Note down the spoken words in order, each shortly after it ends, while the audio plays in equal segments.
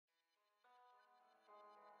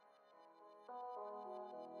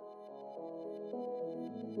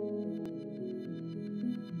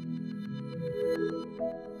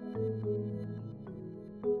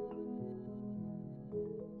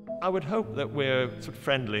I would hope that we're sort of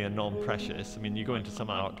friendly and non-precious. I mean, you go into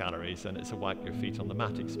some art galleries and it's a wipe your feet on the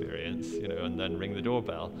mat experience, and then ring the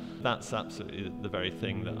doorbell. That's absolutely the very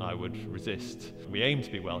thing that I would resist. We aim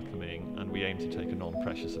to be welcoming and we aim to take a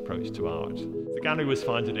non-precious approach to art. The gallery was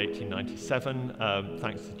founded in 1897,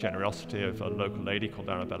 thanks to the generosity of a local lady called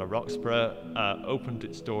Arabella Roxburgh, opened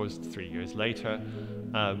its doors 3 years later,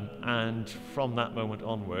 and from that moment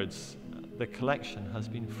onwards, the collection has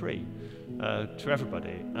been free to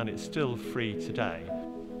everybody, and it's still free today.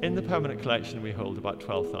 In the permanent collection, we hold about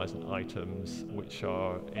 12,000 items, which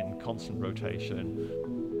are in constant rotation.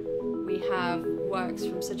 We have works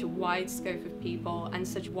from such a wide scope of people and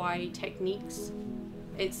such wide techniques.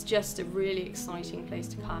 It's just a really exciting place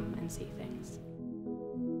to come and see things.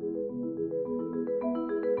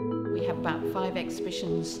 We have about 5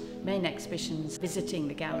 exhibitions, main exhibitions, visiting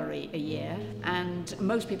the gallery a year, and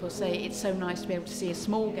most people say it's so nice to be able to see a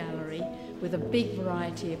small gallery with a big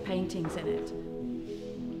variety of paintings in it.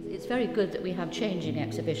 It's very good that we have changing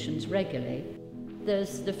exhibitions regularly.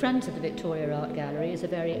 There's the Friends of the Victoria Art Gallery is a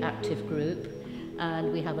very active group,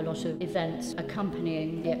 and we have a lot of events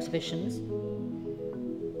accompanying the exhibitions.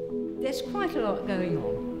 There's quite a lot going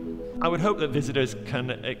on. I would hope that visitors can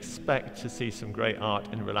expect to see some great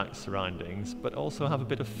art in relaxed surroundings, but also have a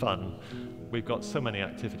bit of fun. We've got so many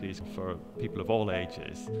activities for people of all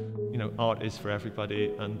ages. Art is for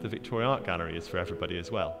everybody, and the Victoria Art Gallery is for everybody as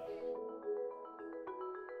well.